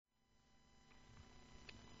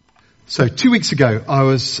So 2 weeks ago, I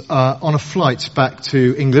was on a flight back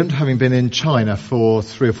to England, having been in China for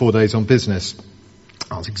 3 or 4 days on business.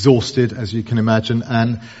 I was exhausted, as you can imagine,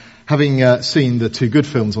 and having seen the 2 good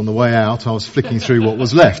films on the way out, I was flicking through what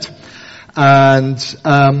was left. And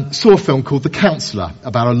saw a film called The Counsellor,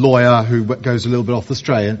 about a lawyer who goes a little bit off the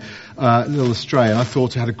little astray. And I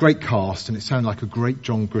thought it had a great cast, and it sounded like a great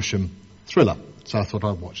John Grisham thriller. So I thought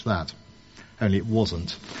I'd watch that. Only it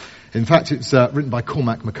wasn't. In fact, it's written by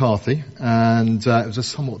Cormac McCarthy, and it was a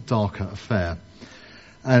somewhat darker affair.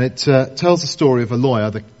 And it tells the story of a lawyer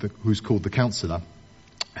who's called the Counsellor,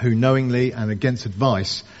 who knowingly and against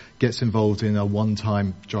advice gets involved in a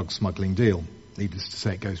one-time drug smuggling deal. Needless to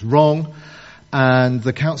say, it goes wrong, and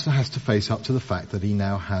the Counsellor has to face up to the fact that he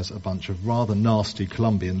now has a bunch of rather nasty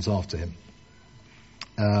Colombians after him.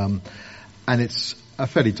 And it's a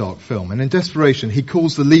fairly dark film. And in desperation, he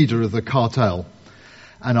calls the leader of the cartel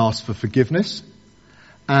and asks for forgiveness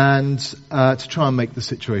and to try and make the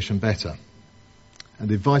situation better. And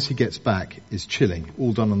the advice he gets back is chilling,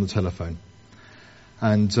 all done on the telephone.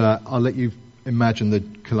 And I'll let you imagine the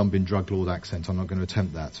Colombian drug lord accent. I'm not going to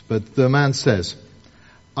attempt that. But the man says,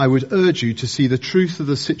 "I would urge you to see the truth of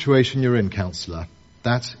the situation you're in, Counsellor.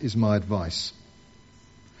 That is my advice.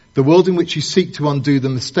 The world in which you seek to undo the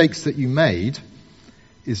mistakes that you made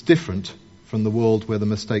is different from the world where the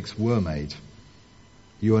mistakes were made.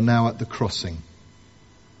 You are now at the crossing,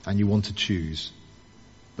 and you want to choose.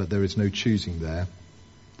 But there is no choosing there.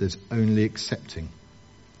 There's only accepting.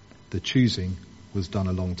 The choosing was done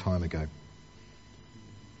a long time ago."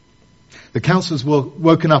 The Counsellor's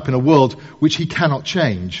woken up in a world which he cannot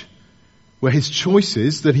change, where his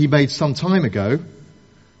choices that he made some time ago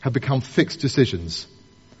have become fixed decisions,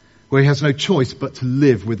 where he has no choice but to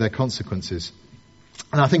live with their consequences.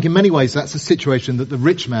 And I think in many ways that's the situation that the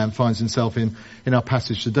rich man finds himself in our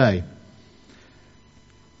passage today.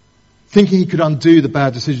 Thinking he could undo the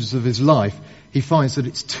bad decisions of his life, he finds that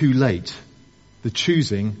it's too late. The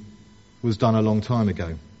choosing was done a long time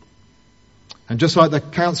ago. And just like the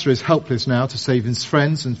Counsellor is helpless now to save his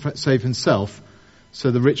friends and save himself, so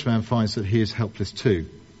the rich man finds that he is helpless too.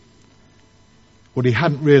 What he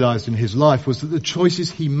hadn't realized in his life was that the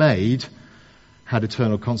choices he made had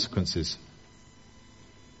eternal consequences.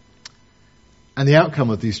 And the outcome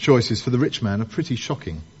of these choices for the rich man are pretty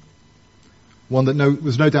shocking. One that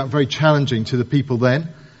was no doubt very challenging to the people then,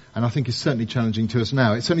 and I think is certainly challenging to us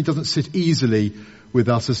now. It certainly doesn't sit easily with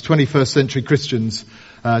us as 21st century Christians,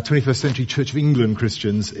 21st century Church of England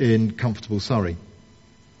Christians in comfortable Surrey.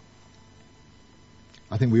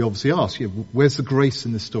 I think we obviously ask, where's the grace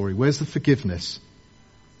in this story? Where's the forgiveness?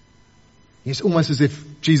 It's almost as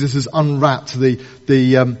if Jesus has unwrapped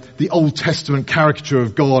the Old Testament caricature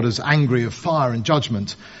of God as angry, of fire and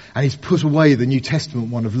judgment, and he's put away the New Testament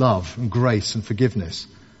one of love and grace and forgiveness.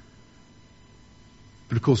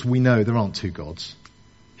 But of course we know there aren't two gods.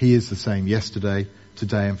 He is the same yesterday,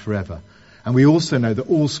 today and forever. And we also know that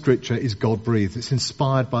all Scripture is God-breathed. It's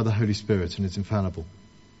inspired by the Holy Spirit and is infallible.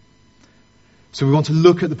 So we want to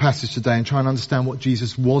look at the passage today and try and understand what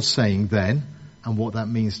Jesus was saying then and what that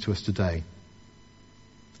means to us today.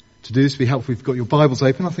 To do this, it'd be helpful if you've got your Bibles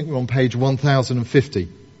open. I think we're on page 1050.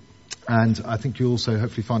 And I think you'll also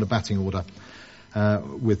hopefully find a batting order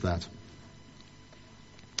with that.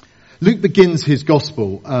 Luke begins his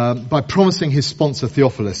gospel by promising his sponsor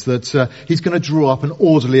Theophilus that he's going to draw up an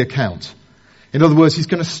orderly account. In other words, he's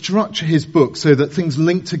going to structure his book so that things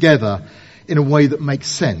link together in a way that makes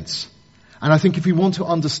sense. And I think if we want to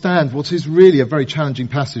understand what is really a very challenging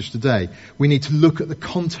passage today, we need to look at the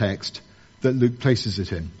context that Luke places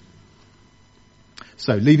it in.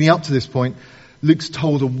 So, leading up to this point, Luke's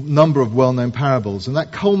told a number of well-known parables, and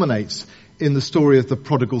that culminates in the story of the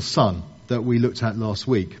prodigal son that we looked at last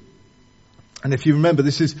week. And if you remember,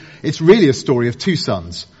 it's really a story of 2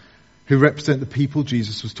 sons who represent the people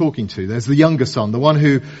Jesus was talking to. There's the younger son, the one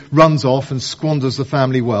who runs off and squanders the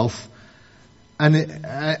family wealth. And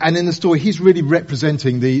in the story, he's really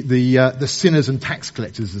representing the sinners and tax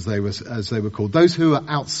collectors, as they were called, those who are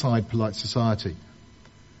outside polite society,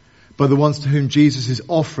 but the ones to whom Jesus is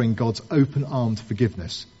offering God's open-armed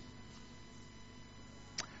forgiveness.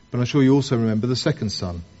 But I'm sure you also remember the second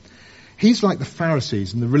son. He's like the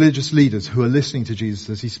Pharisees and the religious leaders who are listening to Jesus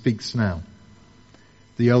as he speaks now.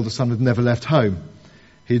 The elder son had never left home.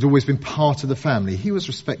 He had always been part of the family. He was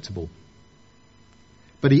respectable.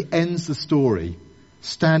 But he ends the story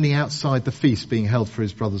standing outside the feast being held for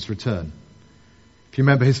his brother's return. If you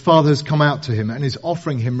remember, his father has come out to him and is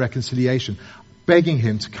offering him reconciliation, begging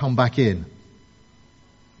him to come back in.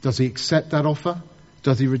 Does he accept that offer?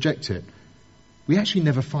 Does he reject it? We actually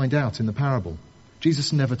never find out in the parable.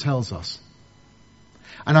 Jesus never tells us.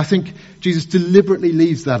 And I think Jesus deliberately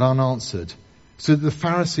leaves that unanswered so that the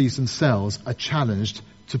Pharisees themselves are challenged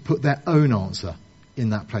to put their own answer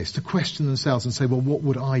in that place, to question themselves and say, well, what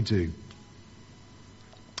would I do?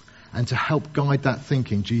 And to help guide that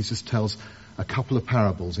thinking, Jesus tells a couple of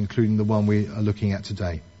parables, including the one we are looking at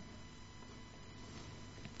today.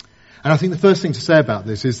 And I think the first thing to say about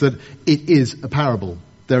this is that it is a parable.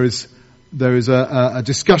 There is a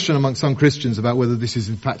discussion among some Christians about whether this is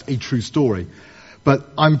in fact a true story. But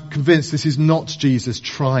I'm convinced this is not Jesus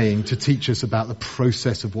trying to teach us about the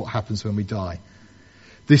process of what happens when we die.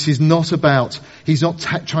 This is not about, he's not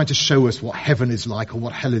trying to show us what heaven is like or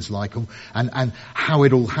what hell is like and how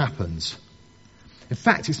it all happens. In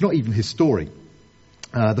fact, it's not even his story.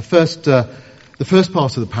 The first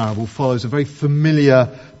part of the parable follows a very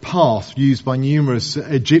familiar path used by numerous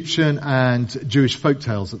Egyptian and Jewish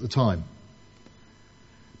folktales at the time.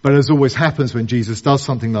 But as always happens when Jesus does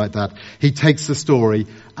something like that, he takes the story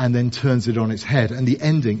and then turns it on its head. And the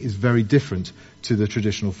ending is very different to the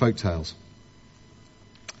traditional folktales.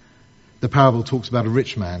 The parable talks about a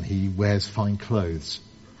rich man. He wears fine clothes.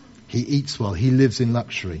 He eats well. He lives in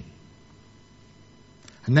luxury.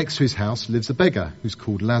 And next to his house lives a beggar who's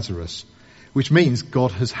called Lazarus, which means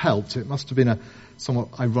God has helped. It must have been a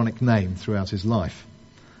somewhat ironic name throughout his life.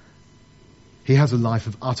 He has a life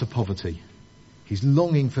of utter poverty. He's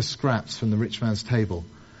longing for scraps from the rich man's table.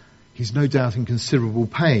 He's no doubt in considerable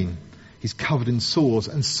pain. He's covered in sores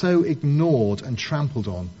and so ignored and trampled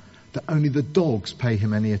on that only the dogs pay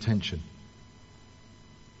him any attention.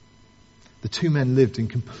 The two men lived in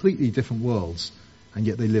completely different worlds, and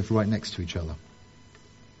yet they lived right next to each other.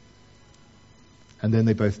 And then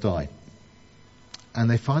they both die. And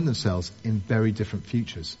they find themselves in very different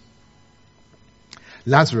futures.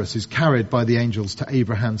 Lazarus is carried by the angels to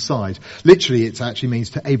Abraham's side. Literally, it actually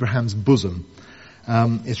means to Abraham's bosom.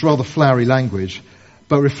 It's rather flowery language,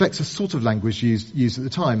 but reflects a sort of language used at the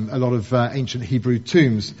time. A lot of ancient Hebrew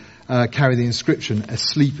tombs carry the inscription,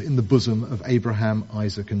 asleep in the bosom of Abraham,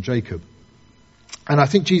 Isaac and Jacob. And I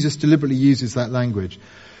think Jesus deliberately uses that language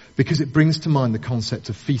because it brings to mind the concept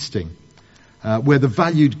of feasting, where the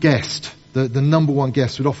valued guest, the number one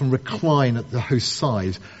guest, would often recline at the host's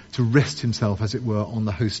side to rest himself, as it were, on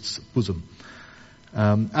the host's bosom.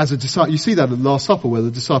 As a disciple, you see that at the Last Supper, where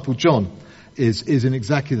the disciple John is in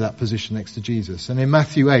exactly that position next to Jesus. And in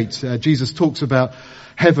Matthew 8, Jesus talks about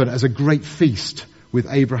heaven as a great feast with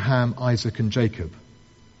Abraham, Isaac and Jacob.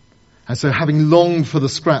 And so, having longed for the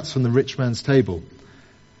scraps from the rich man's table,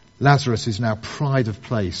 Lazarus is now pride of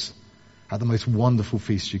place at the most wonderful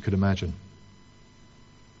feast you could imagine.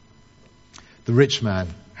 The rich man,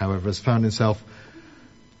 however, has found himself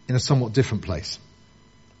in a somewhat different place.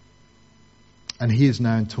 And he is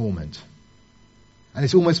now in torment. And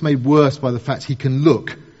it's almost made worse by the fact he can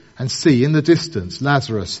look and see in the distance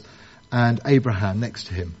Lazarus and Abraham next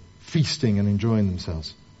to him, feasting and enjoying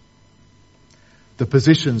themselves. The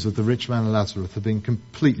positions of the rich man and Lazarus have been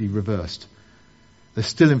completely reversed. They're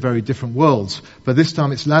still in very different worlds, but this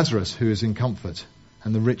time it's Lazarus who is in comfort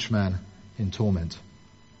and the rich man in torment.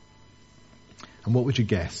 And what would you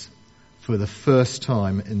guess? For the first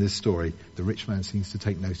time in this story, the rich man seems to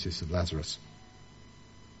take notice of Lazarus.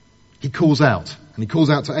 He calls out, and he calls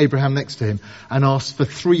out to Abraham next to him and asks for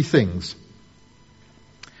three things.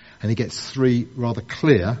 And he gets three rather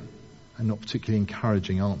clear and not particularly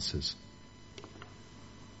encouraging answers.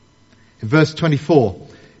 In verse 24,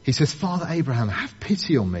 he says, "Father Abraham, have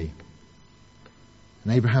pity on me."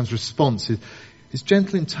 And Abraham's response is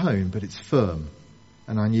gentle in tone, but it's firm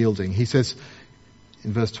and unyielding. He says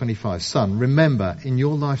in verse 25, "Son, remember, in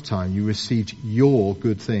your lifetime you received your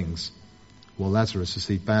good things, while Lazarus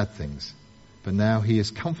received bad things. But now he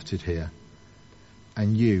is comforted here,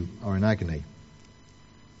 and you are in agony."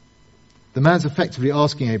 The man's effectively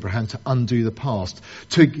asking Abraham to undo the past.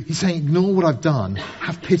 He's saying, ignore what I've done,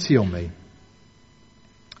 have pity on me.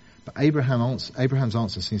 But Abraham's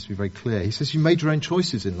answer seems to be very clear. He says, you made your own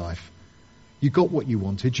choices in life. You got what you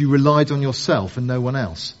wanted. You relied on yourself and no one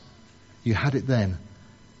else. You had it then,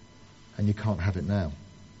 and you can't have it now.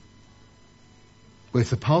 Well, if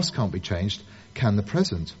the past can't be changed, can the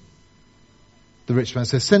present? The rich man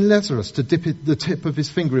says, send Lazarus to dip the tip of his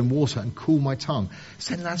finger in water and cool my tongue.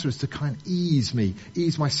 Send Lazarus to kind of ease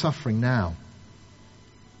my suffering now.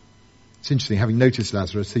 It's interesting, having noticed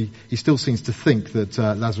Lazarus, he still seems to think that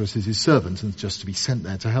Lazarus is his servant and just to be sent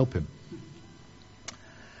there to help him.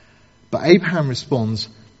 But Abraham responds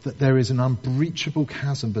that there is an unbreachable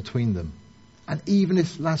chasm between them. And even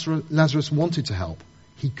if Lazarus wanted to help,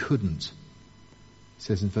 he couldn't. It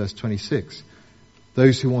says in verse 26,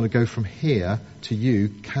 those who want to go from here to you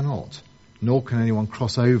cannot, nor can anyone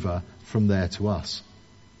cross over from there to us.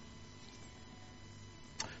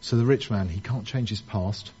 So the rich man, he can't change his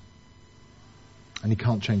past, and he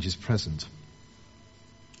can't change his present.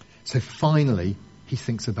 So finally, he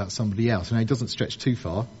thinks about somebody else. Now, he doesn't stretch too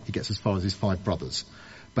far. He gets as far as his 5 brothers.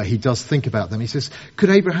 But he does think about them. He says, could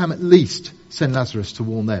Abraham at least send Lazarus to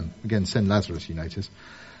warn them? Again, send Lazarus, you notice.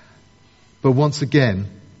 But once again,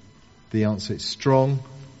 the answer is strong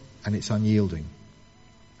and it's unyielding.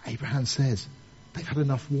 Abraham says, they've had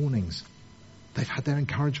enough warnings. They've had their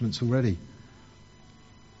encouragements already.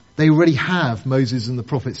 They already have Moses and the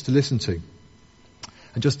prophets to listen to.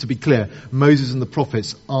 And just to be clear, Moses and the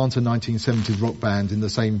prophets aren't a 1970s rock band in the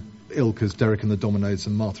same ilk as Derek and the Dominoes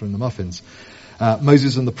and Martha and the Muffins.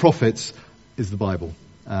 Moses and the prophets is the Bible.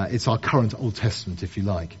 It's our current Old Testament, if you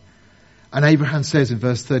like. And Abraham says in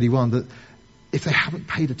verse 31 that if they haven't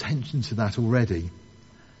paid attention to that already,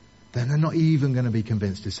 then they're not even going to be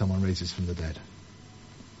convinced if someone raises from the dead.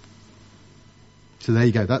 So there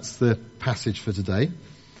you go. That's the passage for today.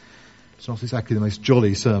 It's not exactly the most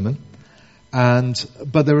jolly sermon.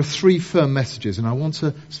 But there are 3 firm messages, and I want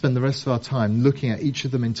to spend the rest of our time looking at each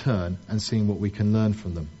of them in turn and seeing what we can learn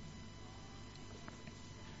from them.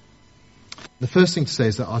 The first thing to say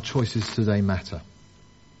is that our choices today matter.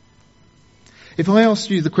 If I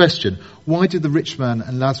asked you the question, why did the rich man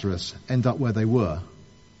and Lazarus end up where they were?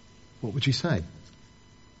 What would you say?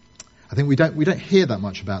 I think we don't hear that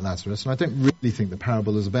much about Lazarus, and I don't really think the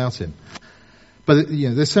parable is about him. But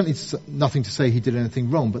there's certainly nothing to say he did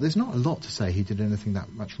anything wrong, but there's not a lot to say he did anything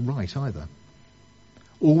that much right either.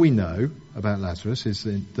 All we know about Lazarus is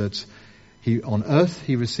that on earth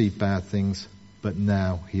he received bad things, but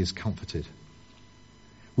now he is comforted.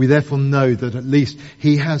 We therefore know that at least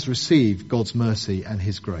he has received God's mercy and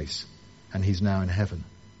his grace, and he's now in heaven.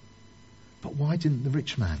 But why didn't the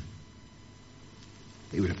rich man?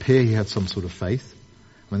 It would appear he had some sort of faith.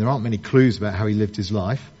 I mean, there aren't many clues about how he lived his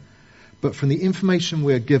life. But from the information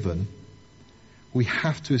we're given, we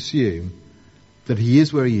have to assume that he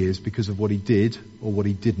is where he is because of what he did or what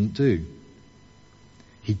he didn't do.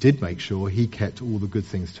 He did make sure he kept all the good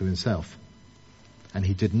things to himself. And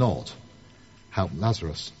he did not help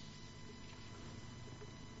Lazarus.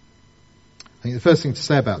 I think the first thing to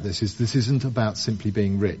say about this isn't about simply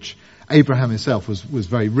being rich. Abraham himself was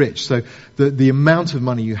very rich, so the amount of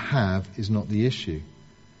money you have is not the issue.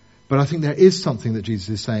 But I think there is something that Jesus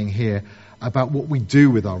is saying here about what we do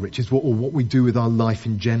with our riches, or what we do with our life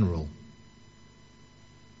in general.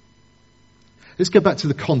 Let's go back to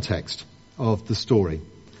the context of the story.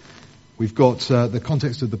 We've got the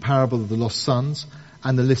context of the parable of the lost sons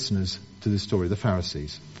and the listeners to the story, the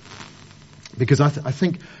Pharisees. Because I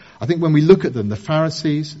think when we look at them, the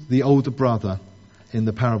Pharisees, the older brother in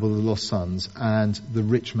the parable of the lost sons, and the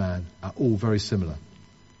rich man are all very similar.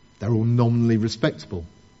 They're all nominally respectable.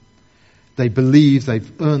 They believe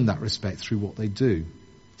they've earned that respect through what they do,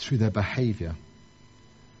 through their behaviour.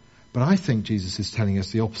 But I think Jesus is telling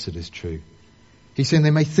us the opposite is true. He's saying they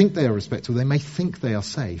may think they are respectable, they may think they are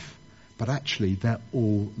safe, but actually they're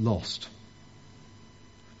all lost.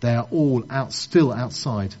 They are all still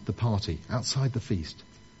outside the party, outside the feast.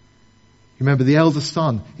 Remember, the elder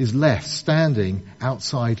son is left standing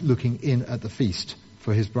outside looking in at the feast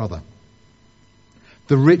for his brother.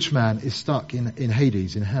 The rich man is stuck in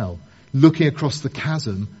Hades, in hell, looking across the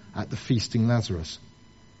chasm at the feasting Lazarus.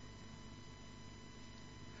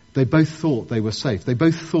 They both thought they were safe. They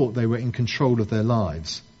both thought they were in control of their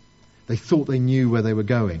lives. They thought they knew where they were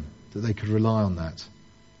going, that they could rely on that.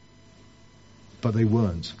 But they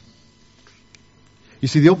weren't. You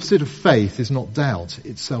see, the opposite of faith is not doubt,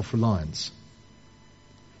 it's self-reliance.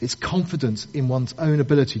 It's confidence in one's own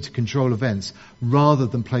ability to control events rather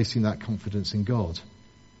than placing that confidence in God.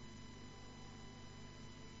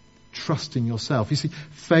 Trust in yourself. You see,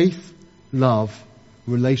 faith, love,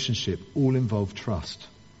 relationship all involve trust.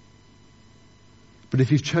 But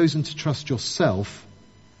if you've chosen to trust yourself,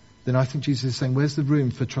 then I think Jesus is saying, where's the room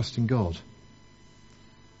for trusting God?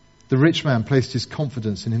 The rich man placed his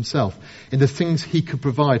confidence in himself, in the things he could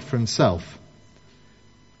provide for himself.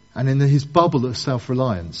 And in his bubble of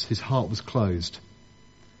self-reliance, his heart was closed.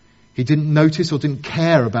 He didn't notice or didn't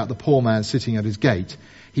care about the poor man sitting at his gate.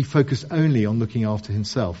 He focused only on looking after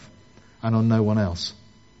himself and on no one else.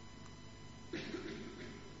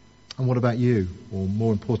 And what about you? Or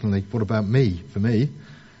more importantly, what about me? For me,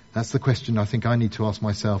 that's the question I think I need to ask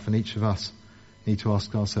myself, and each of us need to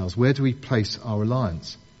ask ourselves. Where do we place our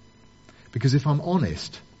reliance? Because if I'm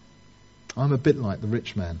honest, I'm a bit like the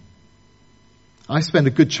rich man. I spend a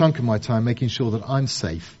good chunk of my time making sure that I'm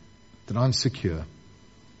safe, that I'm secure.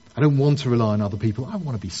 I don't want to rely on other people. I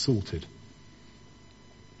want to be sorted.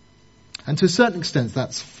 And to a certain extent,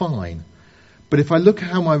 that's fine. But if I look at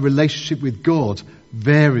how my relationship with God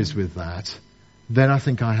varies with that, then I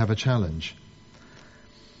think I have a challenge.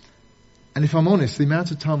 And if I'm honest, the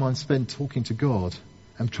amount of time I spend talking to God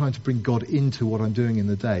and trying to bring God into what I'm doing in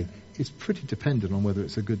the day is pretty dependent on whether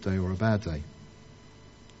it's a good day or a bad day.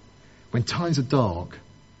 When times are dark,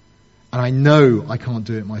 and I know I can't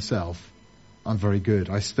do it myself, I'm very good.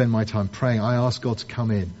 I spend my time praying. I ask God to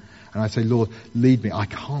come in. And I say, Lord, lead me. I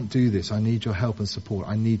can't do this. I need your help and support.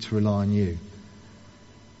 I need to rely on you.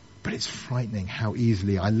 But it's frightening how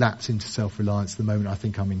easily I lapse into self-reliance the moment I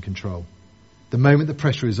think I'm in control. The moment the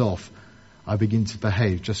pressure is off, I begin to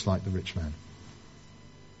behave just like the rich man.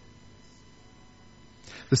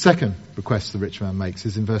 The second request the rich man makes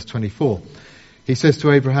is in verse 24. He says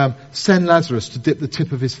to Abraham, send Lazarus to dip the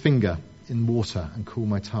tip of his finger in water and cool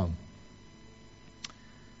my tongue.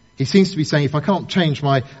 He seems to be saying, if I can't change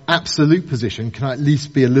my absolute position, can I at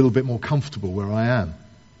least be a little bit more comfortable where I am?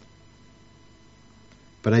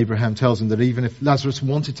 But Abraham tells him that even if Lazarus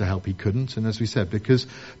wanted to help, he couldn't. And as we said, because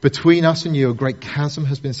between us and you a great chasm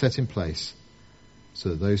has been set in place, so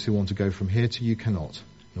that those who want to go from here to you cannot,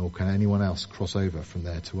 nor can anyone else cross over from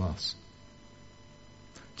there to us.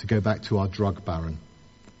 To go back to our drug baron,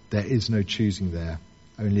 there is no choosing there,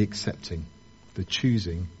 only accepting. The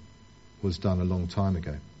choosing was done a long time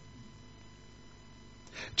ago.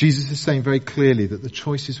 Jesus is saying very clearly that the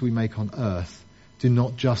choices we make on earth do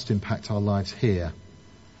not just impact our lives here,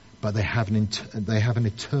 but they have an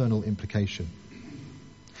eternal implication.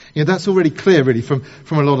 You know, that's already clear really from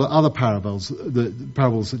a lot of other parables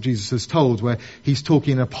that Jesus has told, where he's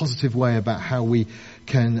talking in a positive way about how we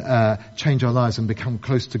can change our lives and become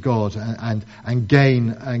close to God and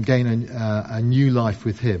gain a new life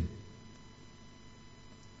with him.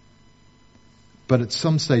 But at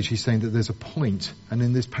some stage he's saying that there's a point, and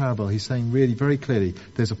in this parable he's saying really very clearly,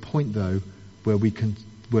 there's a point though where it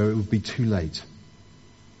will be too late.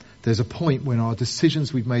 There's a point when our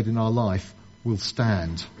decisions we've made in our life will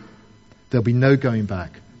stand. There'll be no going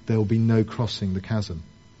back. There will be no crossing the chasm.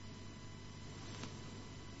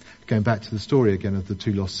 Going back to the story again of the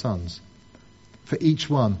two lost sons. For each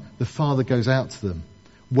one, the father goes out to them,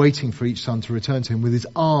 waiting for each son to return to him with his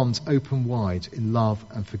arms open wide in love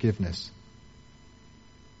and forgiveness.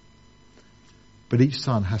 But each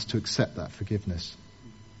son has to accept that forgiveness.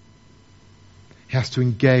 He has to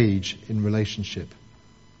engage in relationship.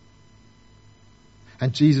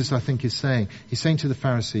 And Jesus, I think, he's saying to the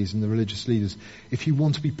Pharisees and the religious leaders, if you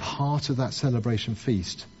want to be part of that celebration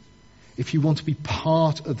feast, if you want to be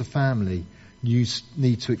part of the family, you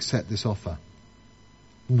need to accept this offer.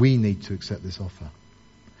 We need to accept this offer.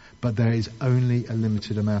 But there is only a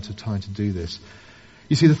limited amount of time to do this.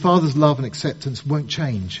 You see, the Father's love and acceptance won't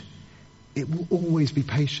change. It will always be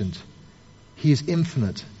patient. He is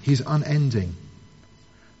infinite. He is unending.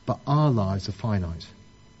 But our lives are finite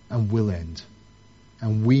and will end.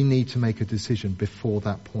 And we need to make a decision before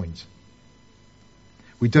that point.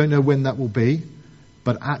 We don't know when that will be,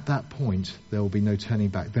 but at that point, there will be no turning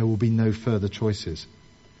back. There will be no further choices.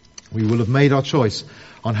 We will have made our choice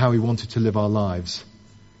on how we wanted to live our lives,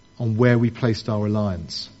 on where we placed our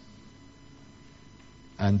reliance.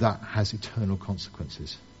 And that has eternal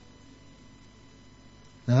consequences.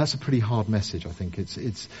 Now that's a pretty hard message, I think.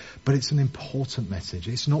 But it's an important message.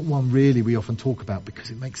 It's not one really we often talk about because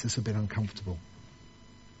it makes us a bit uncomfortable.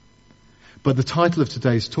 But the title of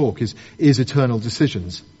today's talk is Eternal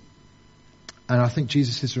Decisions. And I think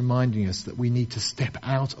Jesus is reminding us that we need to step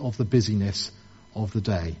out of the busyness of the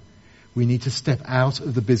day. We need to step out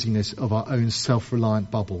of the busyness of our own self-reliant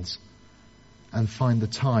bubbles and find the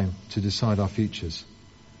time to decide our futures.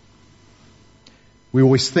 We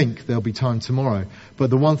always think there'll be time tomorrow. But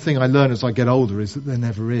the one thing I learn as I get older is that there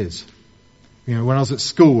never is. You know, when I was at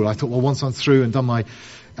school, I thought, well, once I'm through and done my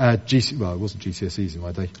it wasn't GCSEs in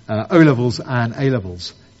my day, O-levels and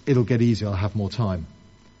A-levels, it'll get easier, I'll have more time.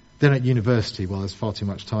 Then at university, well, there's far too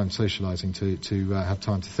much time socialising to have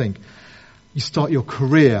time to think. You start your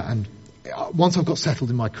career, and once I've got settled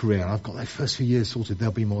in my career, and I've got those first few years sorted,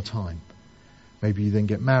 there'll be more time. Maybe you then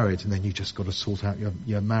get married, and then you just got to sort out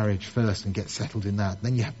your marriage first and get settled in that.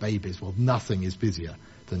 Then you have babies. Well, nothing is busier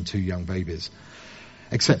than two young babies,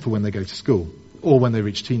 except for when they go to school or when they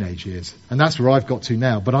reach teenage years. And that's where I've got to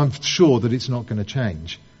now, but I'm sure that it's not going to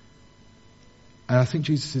change. And I think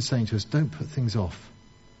Jesus is saying to us, don't put things off.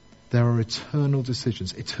 There are eternal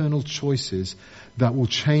decisions, eternal choices that will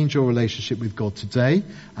change your relationship with God today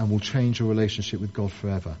and will change your relationship with God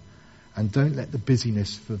forever. And don't let the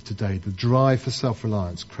busyness of today, the drive for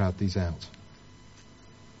self-reliance, crowd these out.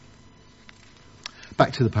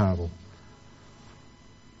 Back to the parable.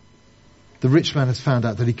 The rich man has found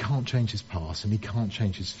out that he can't change his past and he can't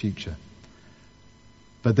change his future.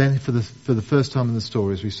 But then for the first time in the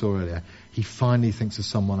story, as we saw earlier, he finally thinks of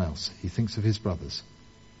someone else. He thinks of his brothers.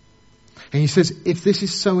 And he says, if this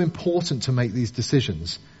is so important to make these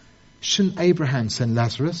decisions, shouldn't Abraham send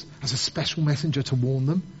Lazarus as a special messenger to warn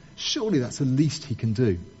them? Surely that's the least he can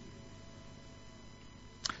do.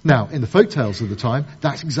 Now, in the folk tales of the time,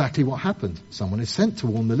 that's exactly what happened. Someone is sent to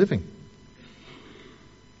warn the living.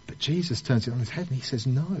 But Jesus turns it on his head and he says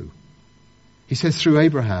no. He says through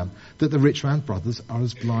Abraham that the rich man's brothers are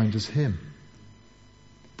as blind as him.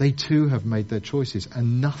 They too have made their choices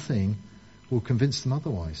and nothing will convince them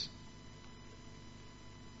otherwise.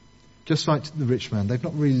 Just like the rich man, they've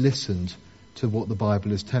not really listened to what the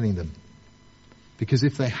Bible is telling them. Because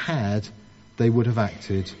if they had, they would have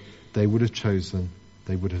acted, they would have chosen,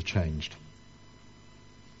 they would have changed.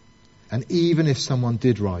 And even if someone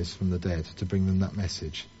did rise from the dead to bring them that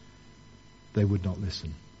message, they would not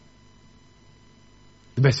listen.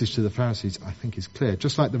 The message to the Pharisees, I think, is clear.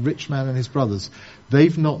 Just like the rich man and his brothers,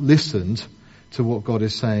 they've not listened to what God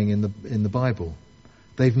is saying in the Bible.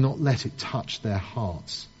 They've not let it touch their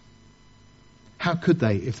hearts. How could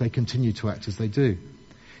they if they continue to act as they do?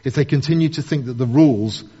 If they continue to think that the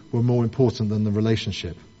rules were more important than the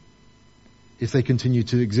relationship? If they continue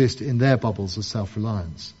to exist in their bubbles of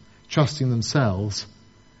self-reliance, trusting themselves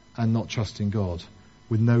and not trusting God,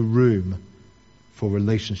 with no room for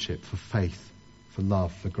relationship, for faith, for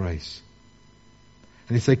love, for grace.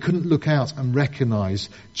 And if they couldn't look out and recognize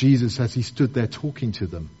Jesus as he stood there talking to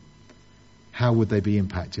them, how would they be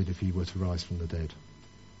impacted if he were to rise from the dead?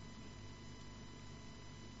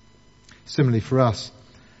 Similarly for us,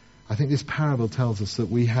 I think this parable tells us that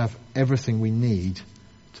we have everything we need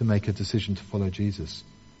to make a decision to follow Jesus.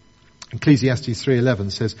 Ecclesiastes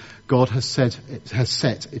 3:11 says, God has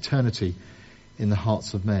set eternity in the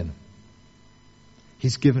hearts of men.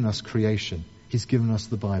 He's given us creation. He's given us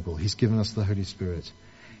the Bible. He's given us the Holy Spirit.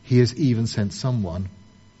 He has even sent someone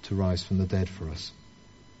to rise from the dead for us.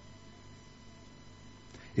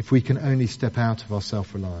 If we can only step out of our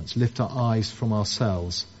self-reliance, lift our eyes from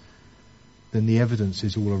ourselves, then the evidence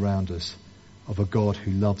is all around us of a God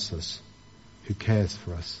who loves us, who cares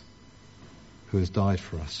for us, who has died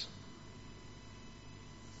for us.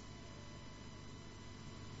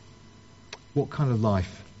 What kind of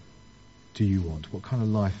life do you want? What kind of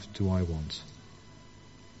life do I want?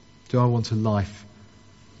 Do I want a life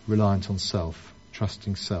reliant on self,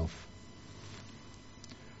 trusting self?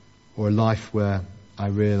 Or a life where I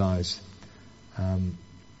realize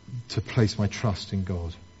to place my trust in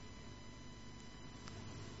God?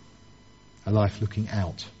 A life looking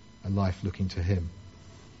out, a life looking to him.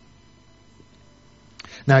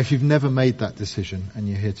 Now, if you've never made that decision and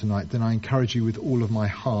you're here tonight, then I encourage you with all of my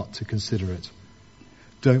heart to consider it.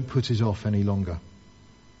 Don't put it off any longer.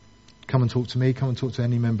 Come and talk to me, come and talk to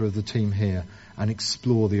any member of the team here and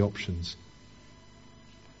explore the options.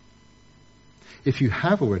 If you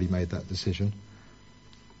have already made that decision,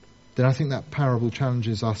 then I think that parable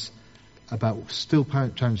challenges us about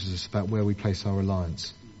where we place our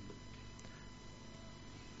reliance.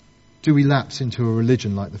 Do we lapse into a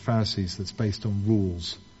religion like the Pharisees that's based on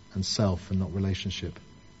rules and self and not relationship?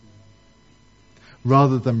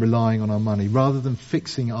 Rather than relying on our money, rather than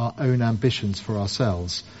fixing our own ambitions for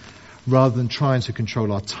ourselves, rather than trying to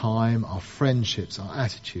control our time, our friendships, our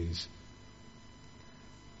attitudes,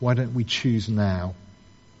 why don't we choose now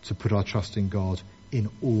to put our trust in God in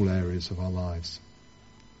all areas of our lives?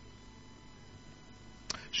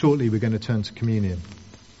 Shortly we're going to turn to communion.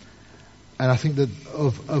 And I think that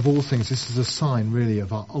of all things, this is a sign really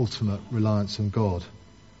of our ultimate reliance on God.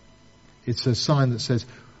 It's a sign that says,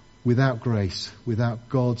 without grace, without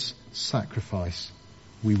God's sacrifice,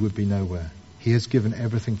 we would be nowhere. He has given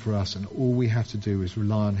everything for us, and all we have to do is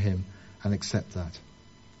rely on him and accept that.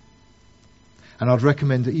 And I'd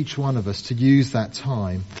recommend to each one of us to use that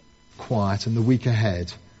time, quiet, and the week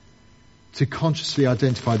ahead, to consciously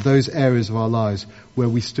identify those areas of our lives where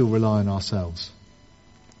we still rely on ourselves,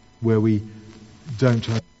 where we don't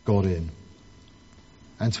let God in,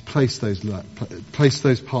 and to place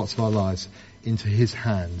those parts of our lives into his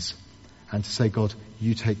hands and to say, God,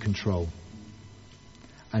 you take control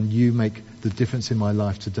and you make the difference in my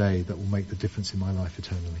life today that will make the difference in my life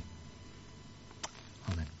eternally.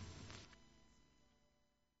 Amen.